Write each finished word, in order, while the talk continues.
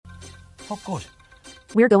Oh, good.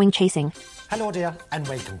 We're going chasing. Hello there, and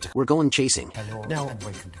welcome to... We're going chasing. Hello, now, and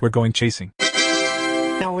welcome to... We're going chasing.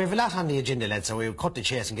 Now, we have a lot on the agenda, lads, so we'll cut the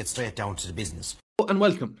chase and get straight down to the business. And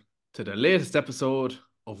welcome to the latest episode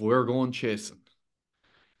of We're Going Chasing.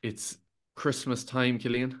 It's Christmas time,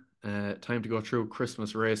 Killian. Time to go through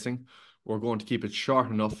Christmas racing. We're going to keep it short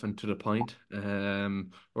enough and to the point.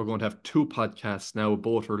 We're going to have two podcasts now,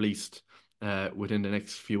 both released within the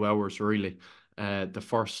next few hours, really. The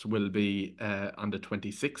first will be on the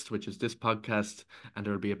 26th, which is this podcast, and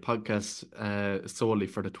there will be a podcast solely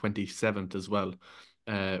for the 27th as well,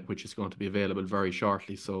 which is going to be available very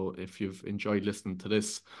shortly. So if you've enjoyed listening to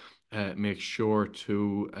this, make sure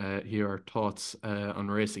to hear our thoughts on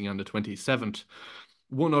racing on the 27th.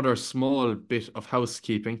 One other small bit of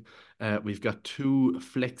housekeeping. We've got two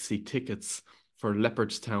flexi tickets for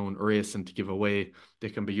Leopardstown racing to give away. They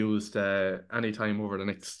can be used anytime over the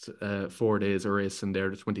next 4 days of racing there,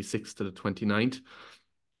 the 26th to the 29th.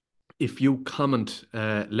 If you comment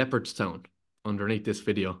Leopardstown underneath this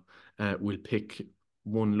video, we'll pick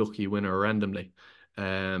one lucky winner randomly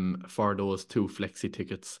for those two flexi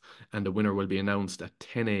tickets, and the winner will be announced at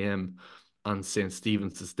 10 a.m. on St.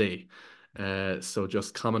 Stephen's Day. So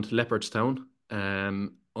just comment Leopardstown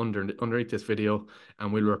underneath this video,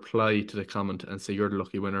 and we'll reply to the comment and say you're the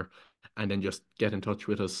lucky winner, and then just get in touch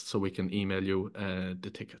with us so we can email you the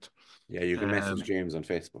ticket. Yeah, you can message James on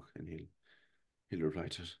Facebook and he'll reply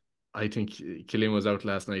to it. I think Killian was out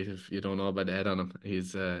last night. If you don't know about the head on him,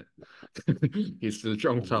 he's he's still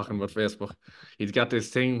drunk talking about Facebook. He's got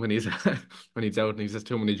this thing when he's when he's out and he's has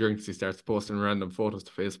too many drinks, he starts posting random photos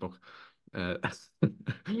to Facebook.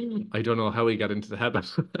 I don't know how he got into the habit.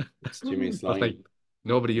 It's Jimmy Slime. But, like,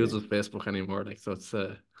 nobody uses Facebook anymore, like, so it's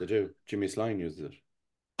they do. Jimmy Slime uses it.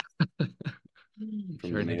 From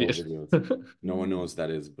you're an the idiot. videos. No one knows that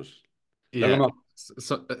is, but yeah,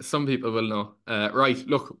 so, some people will know. Right,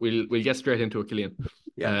 look, we'll get straight into it, Killian.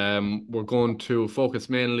 Yeah. We're going to focus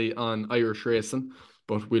mainly on Irish racing,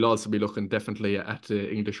 but we'll also be looking definitely at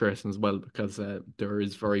the English racing as well, because there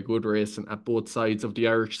is very good racing at both sides of the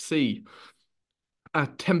Irish Sea.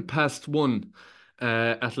 At 1:10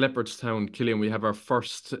 at Leopardstown, Killian, we have our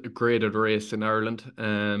first graded race in Ireland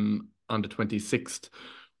on the 26th.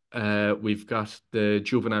 We've got the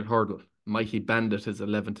Juvenile Hurdle. Mighty Bandit is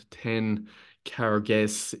 11-10.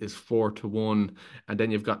 Carguess is 4-1. And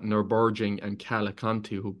then you've got Nürburgring and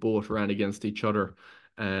Calaconti, who both ran against each other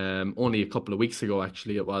only a couple of weeks ago,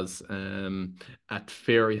 actually. It was at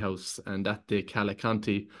Fairyhouse, and that day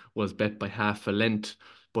Calaconti was bet by half a length,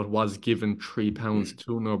 but was given £3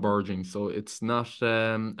 to Nürburgring. So it's not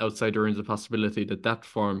outside the realms of possibility that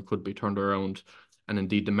form could be turned around. And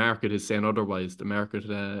indeed, the market is saying otherwise. The market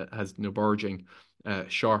has Nürburgring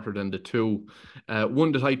shorter than the two.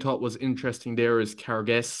 One that I thought was interesting there is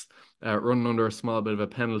Carguess, running under a small bit of a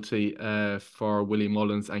penalty for Willie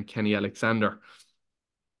Mullins and Kenny Alexander.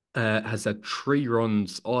 Has had 3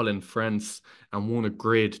 runs all in France and won a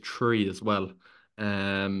grade 3 as well.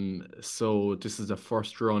 So this is the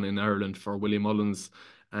first run in Ireland for Willie Mullins,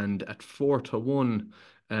 and at 4-1,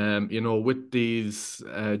 with these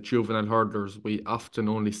juvenile hurdlers, we often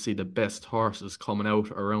only see the best horses coming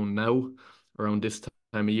out around this time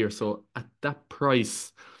of year. So at that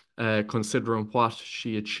price, considering what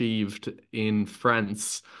she achieved in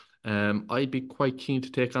France, I'd be quite keen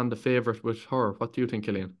to take on the favourite with her. What do you think,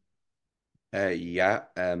 Killian?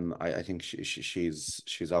 I think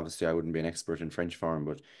she's obviously, I wouldn't be an expert in French form,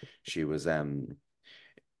 but she was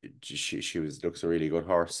looks a really good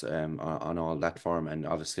horse on all that form, and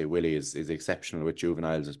obviously Willie is exceptional with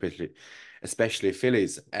juveniles, especially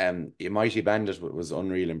fillies. Mighty Bandit was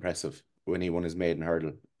unreal impressive when he won his maiden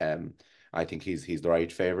hurdle. I think he's the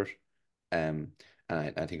right favourite. And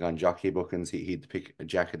I think on jockey bookings he'd pick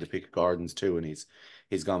Jack had to pick Gordon's too, and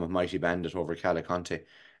he's gone with Mighty Bandit over Calaconti.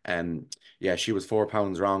 She was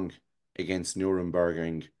 £4 wrong against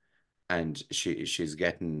Nürburgring, and she's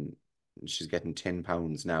getting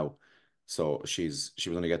 £10 now. So she was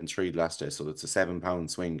only getting 3 last day, so it's a £7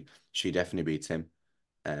 swing. She definitely beats him.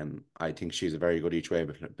 I think she's a very good each way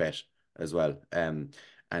bet as well. And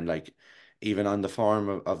like, even on the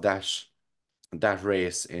form of that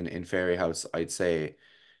race in Fairyhouse, I'd say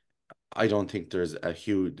I don't think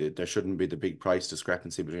there shouldn't be the big price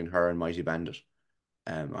discrepancy between her and Mighty Bandit.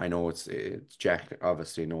 I know it's Jack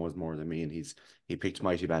obviously knows more than me, and he picked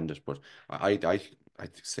Mighty Bandit, but I'd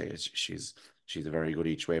say she's a very good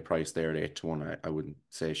each way price there at 8-1. I wouldn't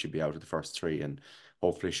say she'd be out of the first 3, and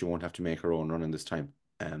hopefully she won't have to make her own run in this time.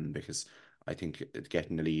 Because I think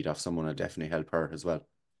getting the lead off someone will definitely help her as well.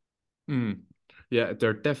 Yeah,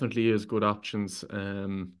 there definitely is good options.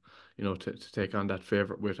 to take on that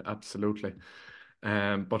favourite with, absolutely.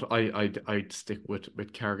 But I'd stick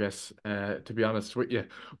with Cargus, to be honest with you.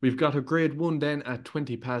 We've got a grade one then at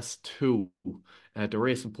 2:20. The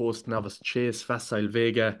Racing Post Novice Chase Facile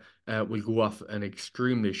Vega will go off an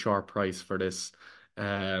extremely sharp price for this.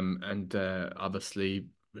 And obviously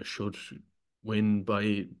should win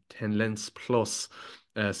by 10 lengths plus.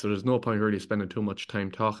 So there's no point really spending too much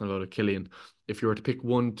time talking about it, Killian. If you were to pick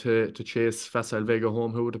one to chase Facile Vega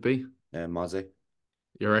home, who would it be? Mozzie.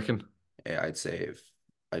 You reckon? I'd say if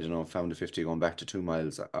I don't know, found a 50 going back to 2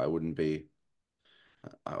 miles, I wouldn't be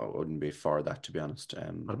for that, to be honest.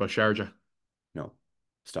 What about Sharjah? No,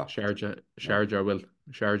 stop. Sharjah, No.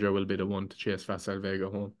 Sharjah will be the one to chase Facile Vega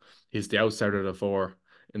home. He's the outsider of the four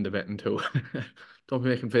in the betting too. Don't be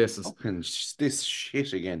making faces. Fucking this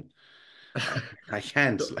shit again. I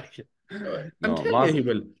can't like I'm no telling you, he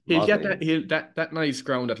will. He'll get Mozzie. that. That nice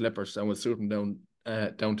ground at Leopardstown will suit him down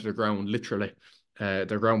to the ground. Literally,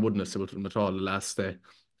 the ground wouldn't have suited him at all the last day.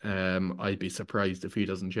 I'd be surprised if he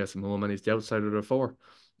doesn't chase him home, and he's the outsider of the four.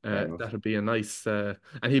 Fair enough. That'd be a nice, and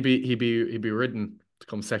he'd be ridden to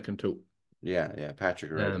come second too. Yeah.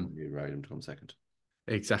 Patrick ride him. Um, You ride him to come second.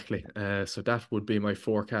 exactly. So that would be my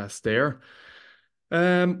forecast there.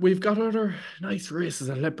 We've got other nice races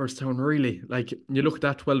at Leopardstown, really. Like you look at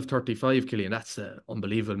that 12:35, Killian, that's an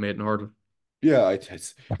unbelievable maiden hurdle. Yeah,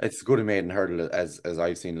 it's good a maiden hurdle as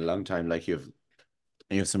I've seen in a long time. Like you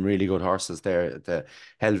have some really good horses there. The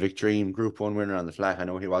Helvic Dream Group 1 winner on the flat. I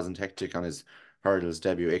know he wasn't hectic on his hurdles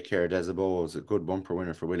debut. Iker Desabo was a good bumper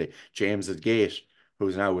winner for Willie. James at Gate,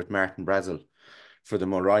 who's now with Martin Brazel for the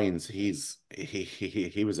Mulryans, he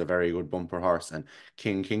was a very good bumper horse. And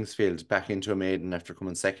King Kingsfield back into a maiden after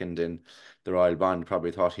coming second in the Royal Bond.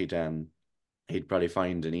 Probably thought he'd probably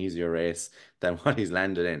find an easier race than what he's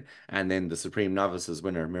landed in. And then the Supreme Novices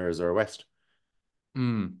winner, Mirazur West.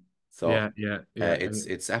 Mm. So Yeah.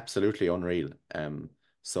 it's absolutely unreal.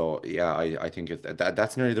 So yeah, I think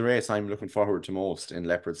that's nearly the race I'm looking forward to most in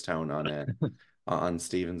Leopardstown on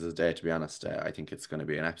Stevens's day. To be honest, I think it's going to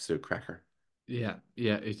be an absolute cracker. Yeah,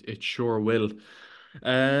 it sure will.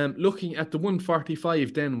 Looking at the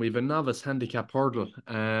 145, then we've a novice handicap hurdle.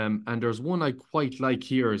 And there's one I quite like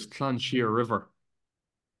here is Clonshear River.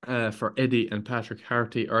 For Eddie and Patrick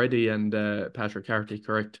Harty, or Eddie and Patrick Harty,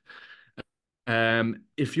 correct.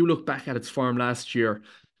 If you look back at its form last year,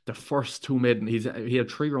 the first two maiden, he had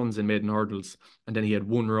three runs in maiden hurdles, and then he had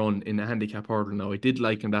one run in the handicap hurdle. Now I did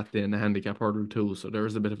like him that day in the handicap hurdle too, so there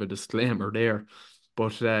is a bit of a disclaimer there.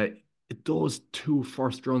 But those two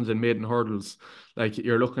first runs in maiden hurdles, like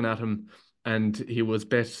you're looking at him, and he was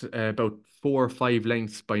bet about 4 or 5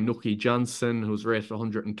 lengths by Nookie Johnson, who's rated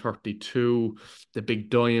 132. The Big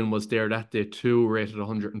Dion was there that day too, rated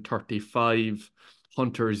 135.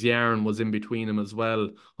 Hunter's Yarn was in between him as well.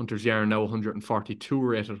 Hunter's Yarn now 142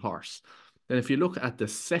 rated horse. Then if you look at the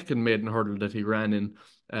second maiden hurdle that he ran in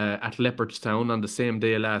at Leopardstown on the same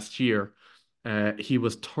day last year, he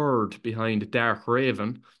was third behind Dark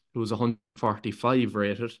Raven, who was 145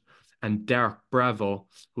 rated, and Dark Bravo,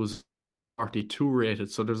 who's 42 rated.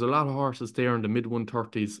 So there's a lot of horses there in the mid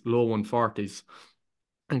 130s, low 140s.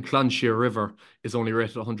 And Clonshear River is only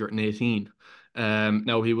rated 118.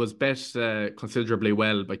 Now he was bet considerably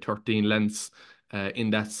well by 13 lengths in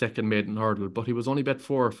that second maiden hurdle, but he was only bet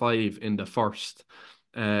 4 or 5 in the first.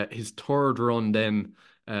 His third run then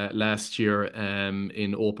last year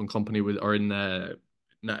in open company with, or in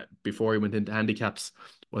before he went into handicaps,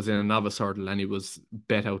 was in a novice hurdle, and he was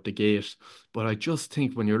bet out the gate. But I just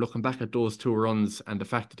think when you're looking back at those two runs and the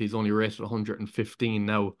fact that he's only rated 115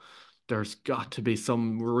 now, there's got to be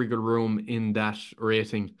some wriggle room in that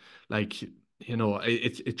rating. Like,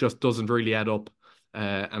 it just doesn't really add up.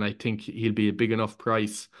 And I think he'll be a big enough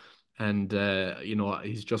price. And,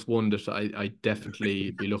 he's just one that I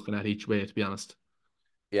definitely be looking at each way, to be honest.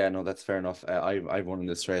 Yeah, no, that's fair enough. I've won in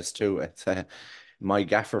this race too. It's my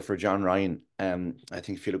gaffer for John Ryan. I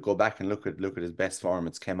think if you go back and look at his best form,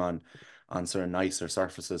 it's came on sort of nicer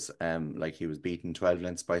surfaces. Like he was beaten 12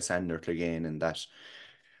 lengths by Sander Clegane in that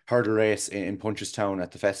hurdle race in Punchestown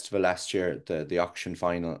at the festival last year, the auction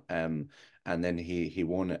final. And then he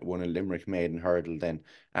won a Limerick maiden hurdle then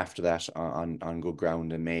after that on good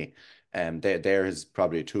ground in May. There is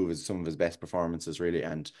probably some of his best performances really,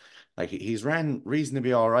 and like he's ran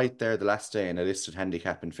reasonably all right there the last day in a listed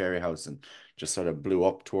handicap in Ferryhouse and just sort of blew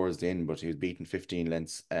up towards the end, but he was beaten 15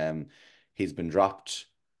 lengths. He's been dropped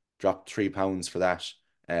 £3 for that.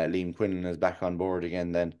 Liam Quinlan is back on board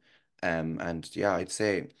again then. And yeah, I'd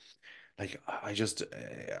say like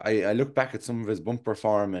I look back at some of his bumper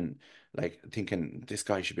form and like thinking this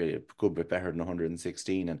guy should be a good bit better than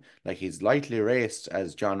 116, and like he's lightly raced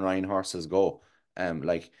as John Ryan horses go.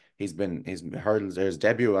 Like his hurdles, his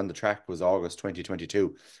debut on the track was August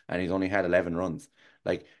 2022, and he's only had 11 runs.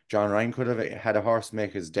 Like John Ryan could have had a horse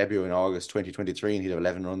make his debut in August 2023 and he'd have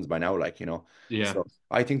 11 runs by now, like, you know. Yeah. So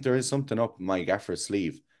I think there is something up my gaffer's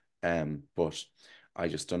sleeve. But I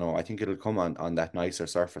just don't know. I think it'll come on that nicer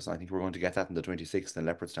surface. I think we're going to get that in the 26th in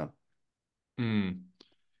Leopardstown. Mm.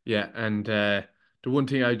 Yeah, and the one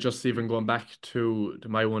thing I just even going back to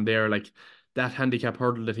my one there, like that handicap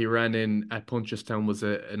hurdle that he ran in at Punchestown was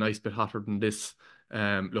a nice bit hotter than this.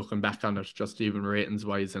 Looking back on it, just even ratings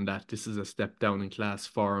wise, and that this is a step down in class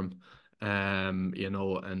for him. You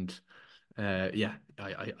know, and yeah,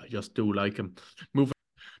 I just do like him.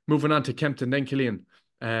 Moving on to Kempton then, Killian.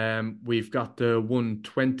 We've got the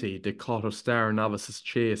 120, the Kauto Star Novices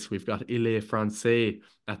Chase. We've got Ile Francais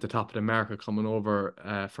at the top of the market coming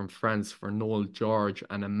over from France for Noel George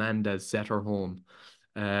and Amanda Zetterholm.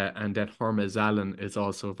 And then Hermes Allen is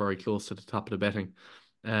also very close to the top of the betting.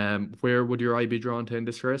 Where would your eye be drawn to in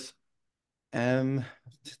this race? Um,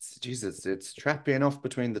 Jesus, it's trappy enough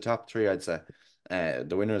between the top three, I'd say.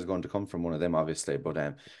 The winner is going to come from one of them, obviously.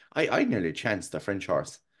 But I'd nearly chance the French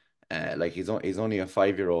horse. Like he's only a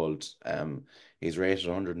 5-year-old. He's rated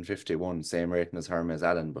 151, same rating as Hermes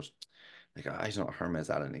Allen. But like I don't know Hermes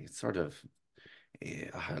Allen. He's sort of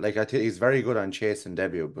like I think he's very good on chase and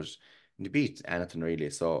debut, but he beat anything really.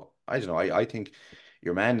 So I don't know. I think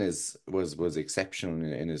your man was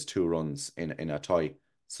exceptional in his 2 runs in a tie.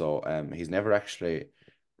 So he's never actually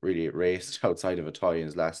really raced outside of a tie in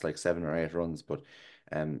his last like 7 or 8 runs. But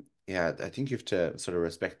yeah, I think you have to sort of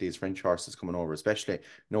respect these French horses coming over, especially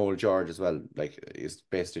Noel George as well. Like he's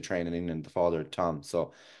basically training in England, the father of Tom.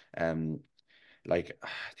 So um like I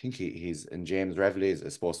think he's and James Reveley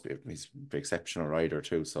is supposed to be he's an exceptional rider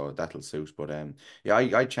too, so that'll suit. But yeah,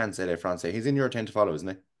 I chance LA France. He's in your 10 to follow, isn't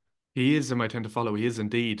he? He is in my 10 to follow. He is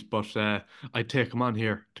indeed, but I'd take him on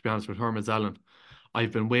here, to be honest, with Hermes Allen.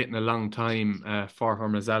 I've been waiting a long time for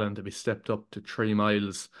Hermes Allen to be stepped up to 3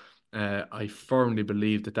 miles. I firmly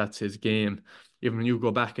believe that that's his game. Even when you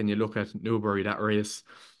go back and you look at Newbury, that race,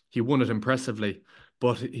 he won it impressively,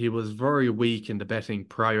 but he was very weak in the betting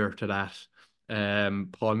prior to that.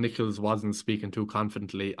 Paul Nichols wasn't speaking too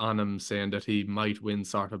confidently on him, saying that he might win,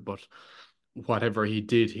 sort of, but whatever he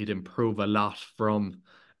did, he'd improve a lot from.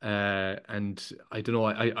 And I don't know,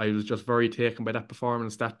 I was just very taken by that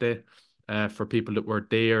performance that day. For people that were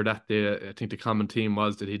there that day, I think the common theme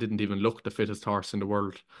was that he didn't even look the fittest horse in the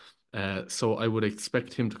world. So I would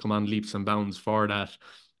expect him to come on leaps and bounds for that.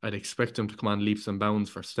 I'd expect him to come on leaps and bounds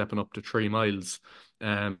for stepping up to 3 miles.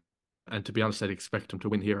 Um, and to be honest, I'd expect him to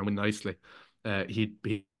win here and win nicely. He'd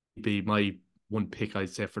be my one pick, I'd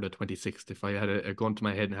say, for the 26th. If I had a gun to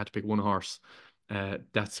my head and had to pick one horse,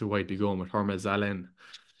 that's who I'd be going with, Hermes Allen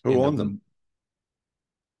Who in the owns him?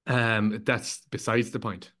 one. That's besides the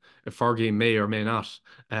point. Fergie may or may not.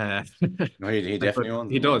 Uh, No, he but definitely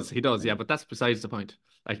owns he him. Yeah. does, he does, Yeah. yeah. But that's besides the point.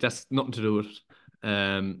 Like that's nothing to do with it.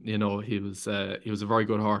 You know, he was a very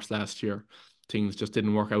good horse last year. Things just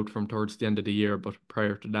didn't work out for him towards the end of the year, but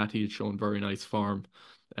prior to that, he had shown very nice form.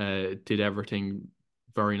 Did everything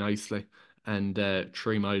very nicely, and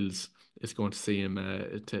 3 miles is going to see him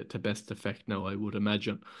to best effect now, I would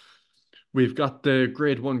imagine. We've got the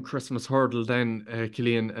Grade 1 Christmas hurdle then,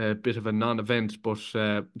 Killian, a bit of a non-event, but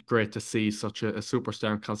great to see such a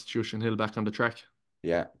superstar in Constitution Hill back on the track.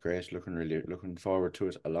 Yeah, great. Looking forward to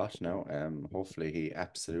it a lot now. Hopefully he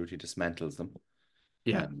absolutely dismantles them.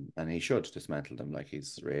 Yeah. And he should dismantle them. Like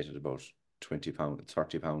he's rated about 20 pounds,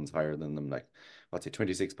 30 pounds higher than them. Like what's it,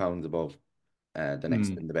 26 pounds above the next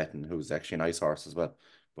Mm. in the betting, who's actually a nice horse as well.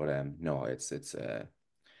 But no, it's a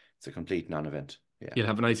complete non-event. Yeah, You'll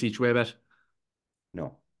have a nice each way bet.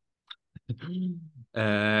 no,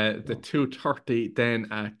 The no. 230 then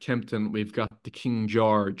at Kempton, we've got the King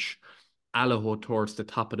George, Allaho towards the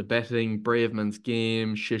top of the betting, Braveman's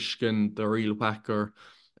Game, Shishkin, the Real Whacker,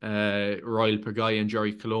 Royal Pagay and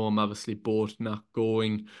Jerry Colombe, obviously both not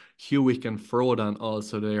going. Hewick and Frodan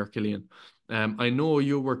also there, Killian. I know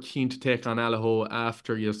you were keen to take on Allaho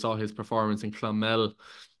after you saw his performance in Clonmel.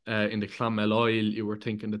 In the Clonmel Oil, you were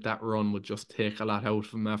thinking that that run would just take a lot out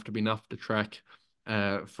of him after being off the track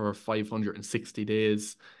for 560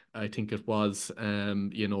 days. I think it was,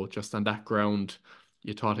 you know, just on that ground,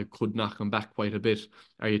 you thought it could knock him back quite a bit.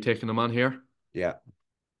 Are you taking him on here? Yeah,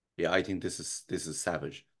 yeah. I think this is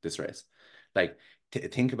savage. This race, like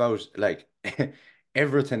think about like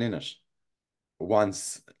everything in it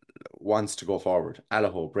wants wants to go forward.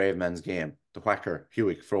 Allaho, Brave Man's Game, the Whacker,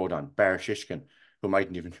 Hewick, Frodon, Bar Shishkin, who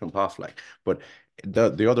mightn't even jump off like. But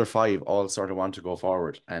the other five all sort of want to go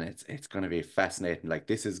forward, and it's going to be fascinating. Like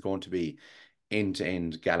this is going to be end to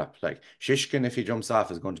end gallop. Like Shishkin, if he jumps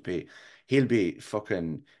off, is going to be he'll be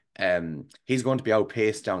fucking he's going to be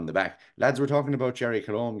outpaced down the back. Lads were talking about Jerry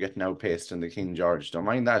Colombe getting outpaced in the King George. Don't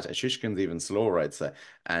mind that. Shishkin's even slower, I'd say.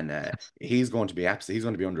 And he's going to be absolutely he's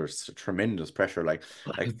going to be under tremendous pressure. Like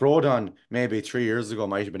Frodon maybe 3 years ago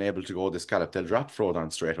might have been able to go this gallop. They'll drop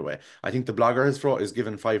Frodon straight away. I think the blogger is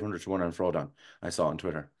given 500 to 1 on Frodon. I saw on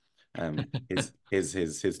Twitter.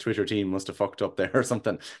 His Twitter team must have fucked up there or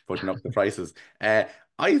something, putting up the prices.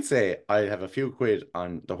 I'd say I have a few quid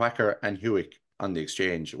on the Whacker and Hewick on the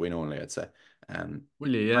exchange win only, I'd say.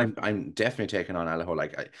 Will you? Yeah. I'm definitely taking on Allaho.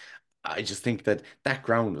 Like I just think that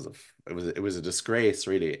ground was it was a disgrace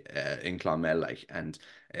really in Clonmel, like, and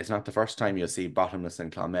it's not the first time you'll see bottomless in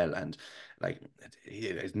Clonmel, and like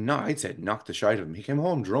it's not, I'd say knocked the shite of him. He came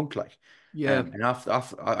home drunk, like. Yeah. And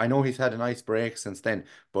off. I know he's had a nice break since then,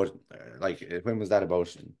 but like, when was that?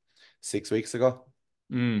 About 6 weeks ago.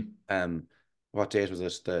 Mm. Um, what date was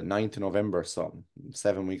it? The 9th of November, so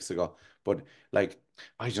 7 weeks ago. But like,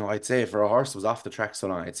 I don't know, I'd say for a horse that was off the track so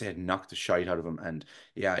long, I'd say it knocked the shite out of him. And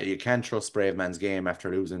yeah, you can't trust Brave Man's Game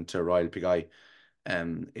after losing to Royal Piguy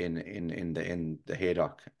in the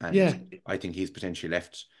Haydock. And Yeah. I think he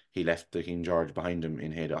left the King George behind him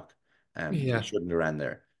in Haydock. He Yeah. shouldn't have ran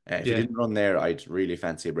there. If he Yeah. didn't run there, I'd really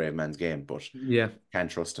fancy a Brave Man's Game, but Yeah. can't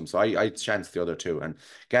trust him. So I chance the other two. And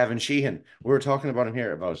Gavin Sheehan, we were talking about him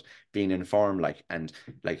here about being in form, like, and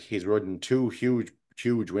like he's ridden two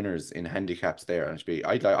huge winners in handicaps there. And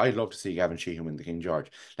I'd love to see Gavin Sheehan win the King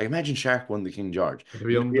George. Like, imagine Shark won the King George. It'll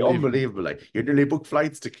be It'd be unbelievable. unbelievable. Like, you'd nearly book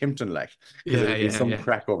flights to Kempton, like, because Yeah. it'd be Yeah. some Yeah.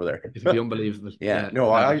 crack over It'll be there. unbelievable. Yeah, Yeah. no,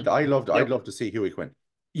 It'll have it. I'd Yep. love to see Hewick win.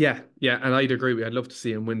 Yeah, yeah, and I'd agree with you. I'd love to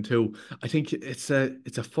see him win too. I think it's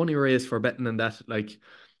a funny race for betting in that, like,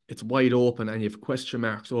 it's wide open and you've question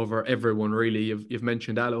marks over everyone really. You've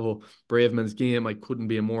mentioned Allaho, Braveman's Game. I couldn't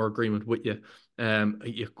be in more agreement with you.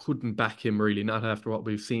 You couldn't back him really, not after what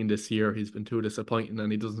we've seen this year. He's been too disappointing and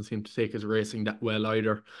he doesn't seem to take his racing that well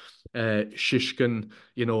either. Shishkin,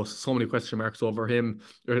 so many question marks over him,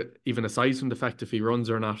 or even aside from the fact if he runs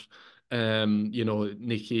or not.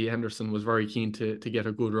 Nicky Henderson was very keen to get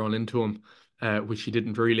a good run into him, which he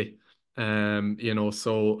didn't really.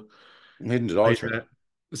 So He didn't at all, I sure.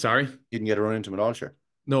 sorry. Didn't get a run into him at all, sure.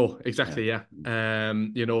 No, Yeah. exactly, yeah.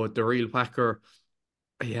 The real Packer,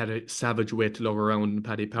 he had a savage way to lug around in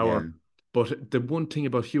Paddy Yeah. Power. But the one thing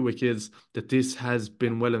about Hewick is that this has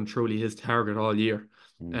been well and truly his target all year.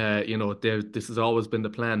 Mm. This has always been the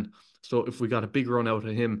plan. So if we got a big run out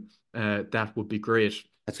of him, that would be great.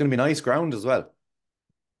 It's going to be nice ground as well.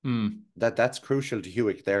 Mm. That's crucial to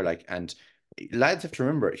Hewick there. Like, and lads have to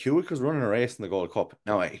remember, Hewick was running a race in the Gold Cup.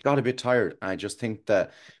 Now he got a bit tired. I just think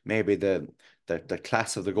that maybe the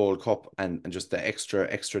class of the Gold Cup and just the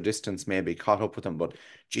extra distance maybe caught up with him. But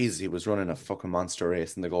geez, he was running a fucking monster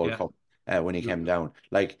race in the Gold Yeah. Cup when he came down.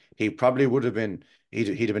 Like, he probably would have been. He'd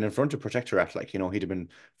have been in front of Protectorat. Like, he'd have been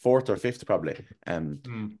fourth or fifth probably. Like, he'd have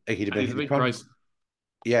And he's a been big probably. price.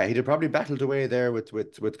 Yeah, he'd have probably battled away there with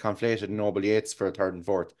Conflated and Noble Yates for third and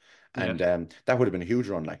fourth, Yeah. and that would have been a huge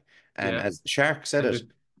run. Like, and Yeah. as Shark said And it, the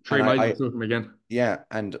and 3 miles will suit him again. yeah,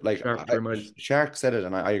 and like Sharp 3 miles. Shark said it,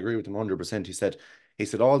 and I agree with him 100%. He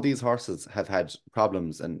said all these horses have had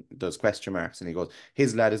problems and there's question marks, and he goes,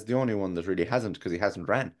 his lad is the only one that really hasn't because he hasn't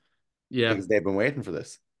ran Yeah. because they've been waiting for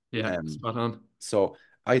this. Yeah. Um, Spot on. so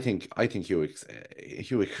I think Hewitt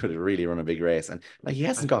could really run a big race, and like, he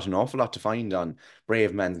hasn't got an awful lot to find on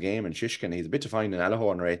Brave Man's Game and Shishkin. He's a bit to find in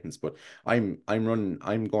Allaho on ratings, but I'm going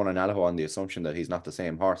on Allaho on the assumption that he's not the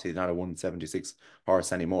same horse. He's not a 176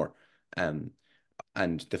 horse anymore. Um,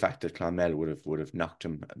 and the fact that Clonmel would have knocked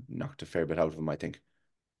a fair bit out of him, I think.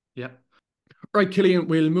 Yeah. Right, Killian,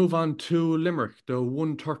 we'll move on to Limerick, the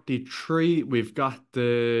 133. We've got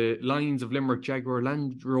the lines of Limerick Jaguar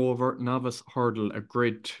Land Rover Novice Hurdle, a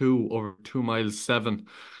grade 2 over 2 miles 7.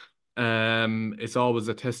 It's always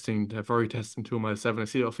a very testing 2 miles 7. I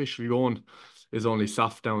see the official going is only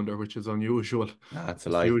soft down there, which is unusual. That's a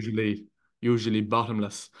It's lie. usually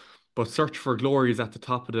bottomless. But Search for Glory is at the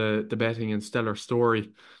top of the betting, and Stellar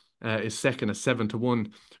Story is second at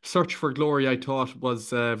 7-1. Search for Glory, I thought, was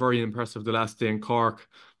very impressive the last day in Cork,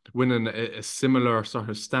 winning a similar sort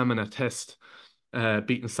of stamina test,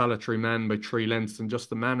 beating Solitary Man by 3 lengths, and just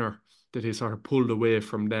the manner that he sort of pulled away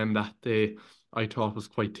from them that day, I thought was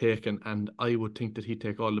quite taken, and I would think that he'd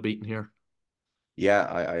take all the beating here. Yeah,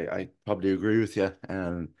 I probably agree with you.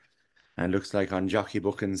 And it looks like on jockey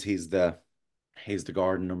bookings, he's the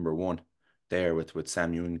Gordon #1 there with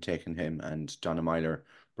Sam Ewing taking him and Donna Myler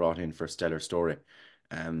brought in for Stellar Story.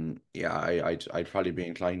 Yeah, I'd probably be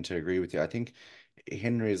inclined to agree with you. I think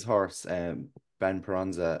Henry's horse, Ben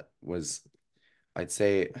Peranza, was, I'd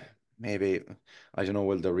say, maybe, I don't know,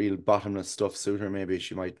 will the real bottomless stuff suit her? Maybe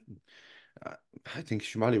she might. uh, I think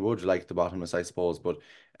she probably would like the bottomless, I suppose, but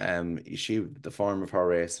the form of her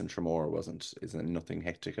race in Tremor isn't nothing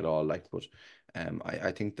hectic at all. Like, but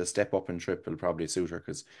I think the step up and trip will probably suit her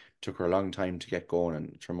because it took her a long time to get going,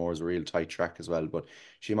 and Tremor's a real tight track as well. But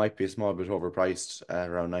she might be a small bit overpriced,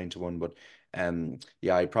 around 9 to 1. But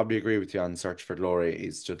yeah, I probably agree with you on Search for Glory.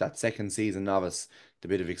 He's just that second season novice, the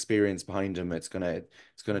bit of experience behind him. It's gonna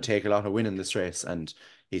take a lot of winning this race, and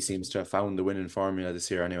he seems to have found the winning formula this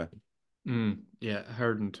year anyway. Yeah,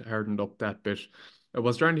 hardened up that bit.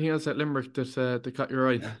 Was there anything else at Limerick that caught your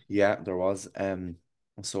eye? Yeah, there was.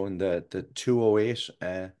 So in the 208,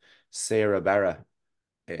 Sarah Barra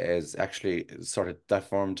is actually sort of that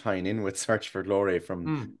form tying in with Search for Glory from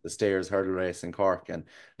Mm, the Stayers Hurdle race in Cork, and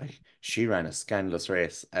like she ran a scandalous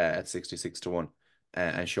race, at 66 to 1,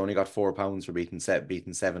 and she only got £4 for beating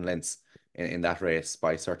 7 lengths in that race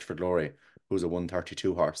by Search for Glory, who's a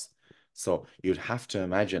 132 horse. So you'd have to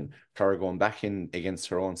imagine her going back in against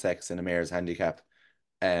her own sex in a mare's handicap,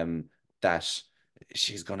 um, that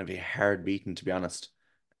she's going to be hard beaten, to be honest,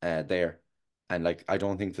 there. And like, I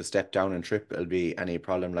don't think the step down and trip will be any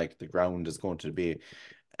problem. Like, the ground is going to be,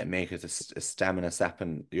 make it a stamina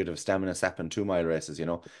sapping. You'd have stamina sapping 2 mile races,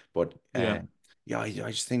 But yeah. yeah,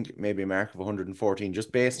 I just think maybe a mark of 114,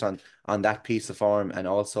 just based on that piece of form, and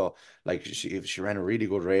also like she ran a really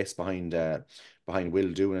good race behind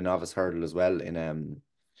Will doing a novice hurdle as well in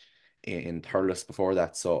Thurles before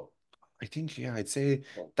that. So I think, yeah, I'd say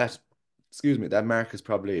that, excuse me, that mark is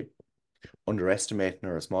probably underestimating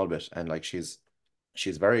her a small bit. And like, she's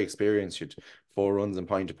very experienced. She'd 4 runs and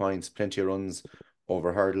point to points, plenty of runs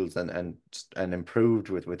over hurdles, and improved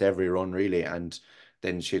with every run really. And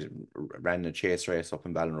then she ran a chase race up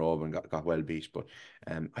in Ballinrobe and got well beat. But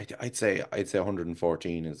I'd say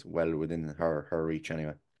 114 is well within her reach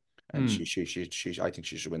anyway. And Mm. I think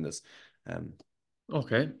she should win this. Um,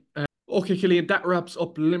 Okay. Okay, Killian, that wraps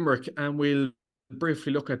up Limerick, and we'll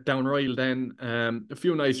briefly look at Downryle then. A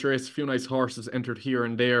few nice races, a few nice horses entered here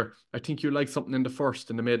and there. I think you like something in the first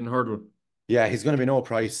in the maiden hurdle. Yeah, he's going to be no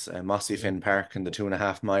price. Mossy Finn Park in the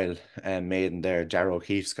 2.5 mile maiden there. Jarrow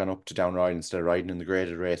O'Keefe's gone up to Downryle instead of riding in the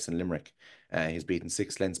graded race in Limerick. He's beaten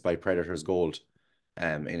 6 lengths by Predator's Gold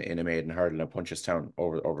in a maiden hurdle in Punchestown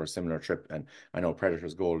over a similar trip. And I know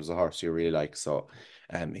Predator's Gold is a horse you really like. So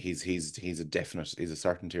he's a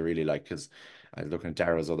certainty really like, because I was looking at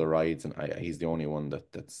Darrow's other rides, and he's the only one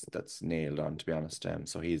that's nailed on, to be honest.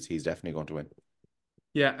 So he's definitely going to win.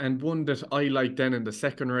 Yeah, and one that I like then in the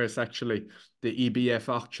second race, actually, the EBF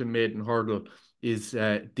auction maiden hurdle, is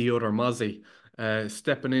the other Mozzie.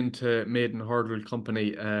 Stepping into maiden hurdle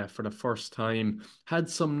company for the first time, had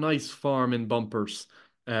some nice form in bumpers,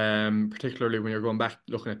 particularly when you're going back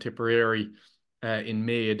looking at Tipperary in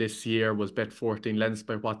May of this year, was bet 14 lengths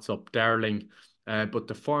by What's Up Darling. But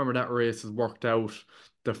the form of that race has worked out.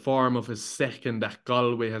 The form of his second at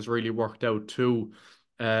Galway has really worked out too.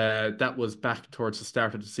 That was back towards the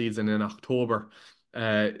start of the season in October.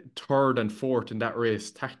 Third and fourth in that race,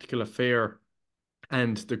 Tactical Affair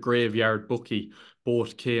and the Graveyard Bookie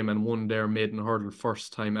both came and won their maiden hurdle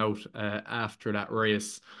first time out after that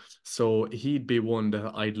race. So he'd be one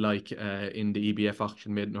that I'd like in the EBF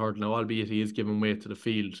auction maiden hurdle. Now, albeit he is giving way to the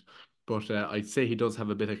field, but I'd say he does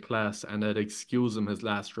have a bit of class, and I'd excuse him his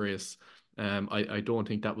last race. I don't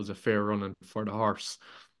think that was a fair running for the horse.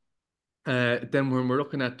 Then when we're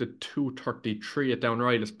looking at the 233 at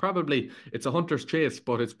Downryle, it's a hunter's chase,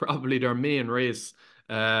 but it's probably their main race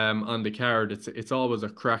on the card. It's always a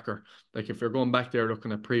cracker. Like, if you're going back there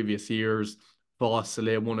looking at previous years,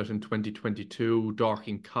 Vosley won it in 2022,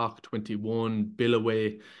 Dorking Cock 21,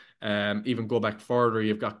 Billaway. Even go back further,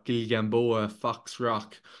 you've got Gilgamboa, Fox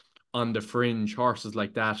Rock on the fringe, horses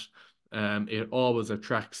like that. It always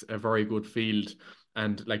attracts a very good field.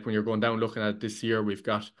 And like, when you're going down looking at it this year, we've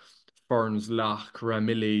got Burns Loch,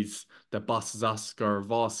 Ramillies, the Bosses Oscar,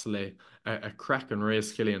 Vosley, a cracking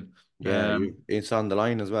race, Killian. Yeah, Um, it's on the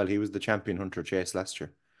line as well. He was the champion hunter chase last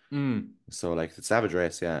year. mm, So like, the Savage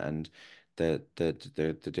race, yeah, and the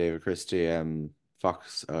David Christie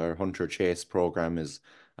Fox or Hunter Chase program is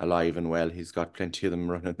alive and well. He's got plenty of them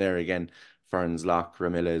running there again. Ferns Lock,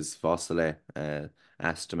 Ramilles, Vossele,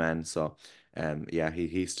 Astaman. So yeah,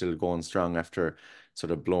 he's still going strong after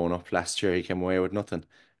sort of blowing up last year. He came away with nothing.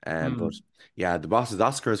 But mm. yeah, the boss is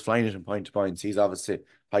Oscar is flying it in point to points. He's obviously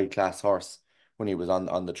high class horse when he was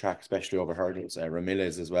on the track, especially over hurdles.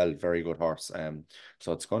 Ramirez as well, very good horse.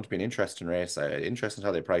 So it's going to be an interesting race. Interesting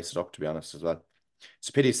how they price it up, to be honest, as well. It's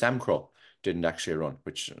a pity Sam Crow didn't actually run,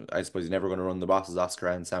 which I suppose he's never going to run the bosses, Oscar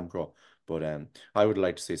and Sam Crow. But I would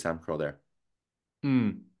like to see Sam Crow there.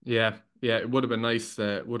 Yeah, yeah, it would have been nice.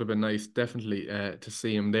 Would have been nice, definitely, to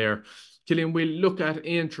see him there. Killian, we'll look at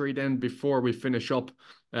Aintree then before we finish up.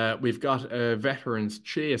 We've got a veterans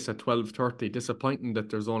chase at 12:30. Disappointing that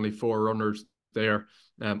there's only 4 runners there.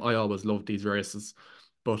 I always love these races,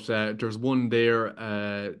 but there's one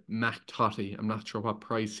there, Mac Totty. I'm not sure what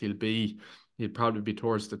price he'll be. He'll probably be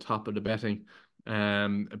towards the top of the betting.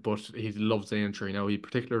 But he loves Aintree now. He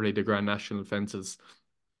particularly the Grand National fences.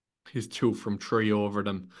 His 2 from 3 over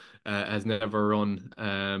them, has never run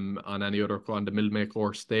on any other on the Millmake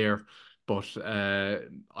horse there. But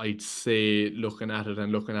I'd say looking at it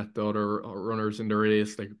and looking at the other runners in the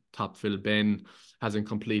race, like Top Phil Ben hasn't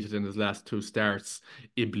completed in his last 2 starts.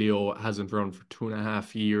 Iblio hasn't run for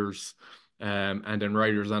 2.5 years. And then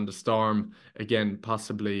Riders on the Storm, again,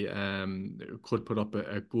 possibly could put up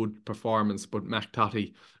a good performance, but Mac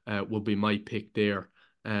Totty would be my pick there.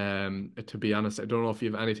 To be honest, I don't know if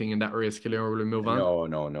you have anything in that race, Killian, or will we move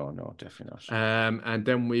on? No, definitely not. And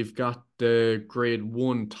then we've got the Grade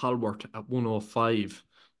 1 Tolworth at 105.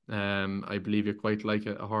 I believe you quite like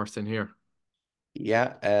a horse in here.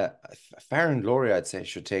 Yeah, Fair and Glory, I'd say,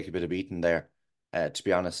 should take a bit of beating there, to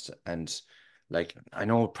be honest. And like, I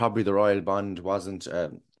know probably the Royal Bond wasn't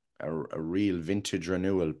a real vintage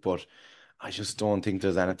renewal, but I just don't think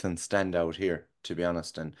there's anything stand out here, to be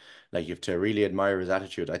honest. And like, you have to really admire his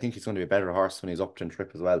attitude. I think he's going to be a better horse when he's up to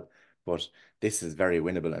trip as well. But this is very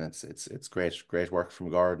winnable, and it's great work from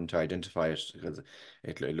Gordon to identify it, because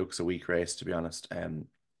it looks a weak race, to be honest.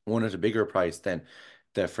 One at a bigger price than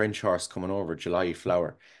the French horse coming over, July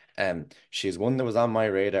Flower. She's one that was on my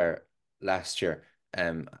radar last year.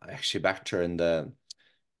 I actually backed her in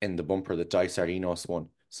the bumper that Dice Sardinos won.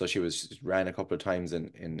 So she ran a couple of times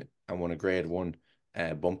in and won a Grade 1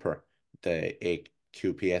 bumper, the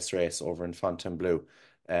AQPS race over in Fontainebleau,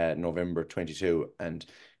 November 22, and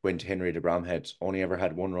went to Henry de Bromhead. Only ever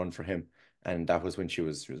had 1 run for him, and that was when she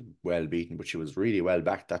was well beaten, but she was really well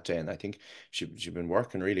back that day, and I think she'd been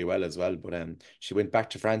working really well as well. But she went back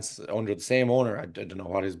to France under the same owner. I don't know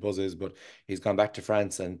what his buzz is, but he's gone back to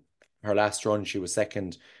France, and her last run she was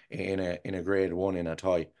second in a Grade 1 in a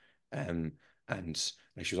tie. And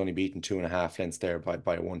like, she was only beaten 2.5 lengths there by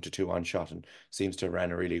 1-2 on shot, and seems to have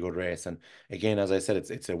ran a really good race. And again, as I said,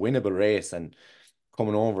 it's a winnable race, and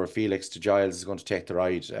coming over, Felix de Giles is going to take the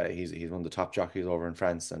ride. He's one of the top jockeys over in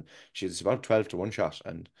France, and she's about 12 to 1 shot,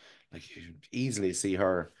 and like, you easily see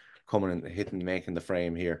her coming and hitting, making the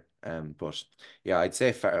frame here. But yeah, I'd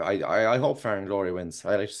say I hope Fair and Glory wins.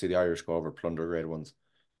 I like to see the Irish go over plunder Grade 1s.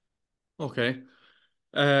 Okay.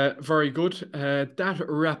 Very good. That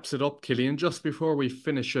wraps it up, Killian. Just before we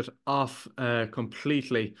finish it off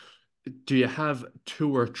completely, do you have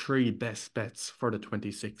 2 or 3 best bets for the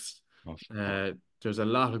 26th? There's a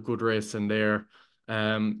lot of good racing there.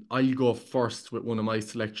 I'll go first with one of my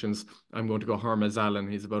selections. I'm going to go Hermes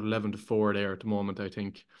Allen. He's about 11 to 4 there at the moment, I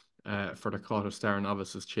think, for the Kauto Star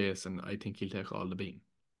Novices chase, and I think he'll take all the bean.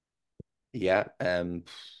 Yeah,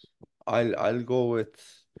 I'll go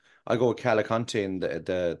with Caliconte in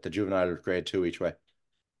the juvenile Grade 2 each way.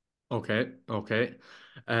 Okay.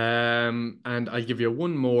 And I'll give you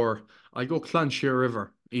one more. I go Clonshire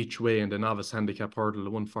River each way in the novice handicap hurdle,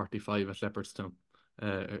 the 145 at Leopardstown.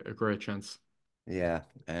 A great chance. Yeah.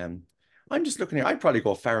 I'm just looking here. I'd probably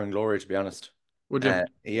go Fair and Glory, to be honest. Would you?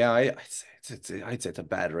 Yeah, I'd say it's a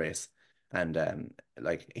bad race, and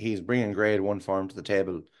like, he's bringing Grade 1 form to the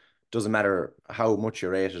table. Doesn't matter how much you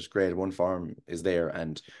rate it, Grade 1 form is there,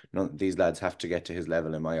 and these lads have to get to his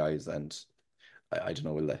level in my eyes, and I don't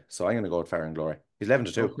know, will they? So I'm going to go with Fair and Glory. He's 11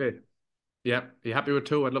 to 2. Okay. Yeah. You happy with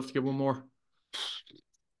 2? I'd love to get one more.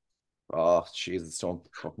 Oh, Jesus, don't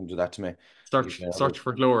fucking do that to me. Search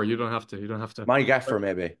for Glory. You don't have to. My gaffer,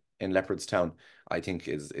 maybe, in Leopardstown, I think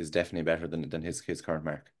is definitely better than his current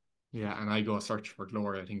mark. Yeah, and I go Search for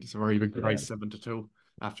Glory. I think it's a very big price, 7 to 2.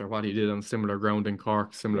 After what he did on similar ground in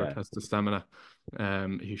Cork, similar test of stamina,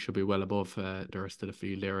 he should be well above the rest of the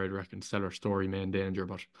field there, I'd reckon. Stellar Story, Main Danger,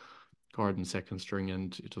 but Gordon second string,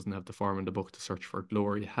 and it doesn't have the form in the book to Search for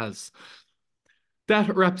Glory has.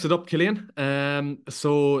 That wraps it up, Killian.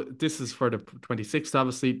 So this is for the 26th,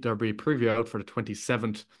 obviously. There'll be a preview out for the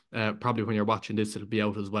 27th. Probably when you're watching this, it'll be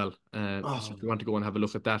out as well. So if you want to go and have a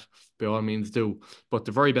look at that, by all means do. But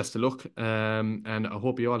the very best of luck, and I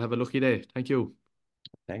hope you all have a lucky day. Thank you.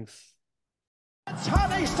 Thanks. It's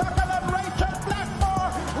Honeysuckle and Rachel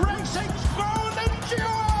Blackmore, Racing's Golden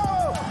Jewel!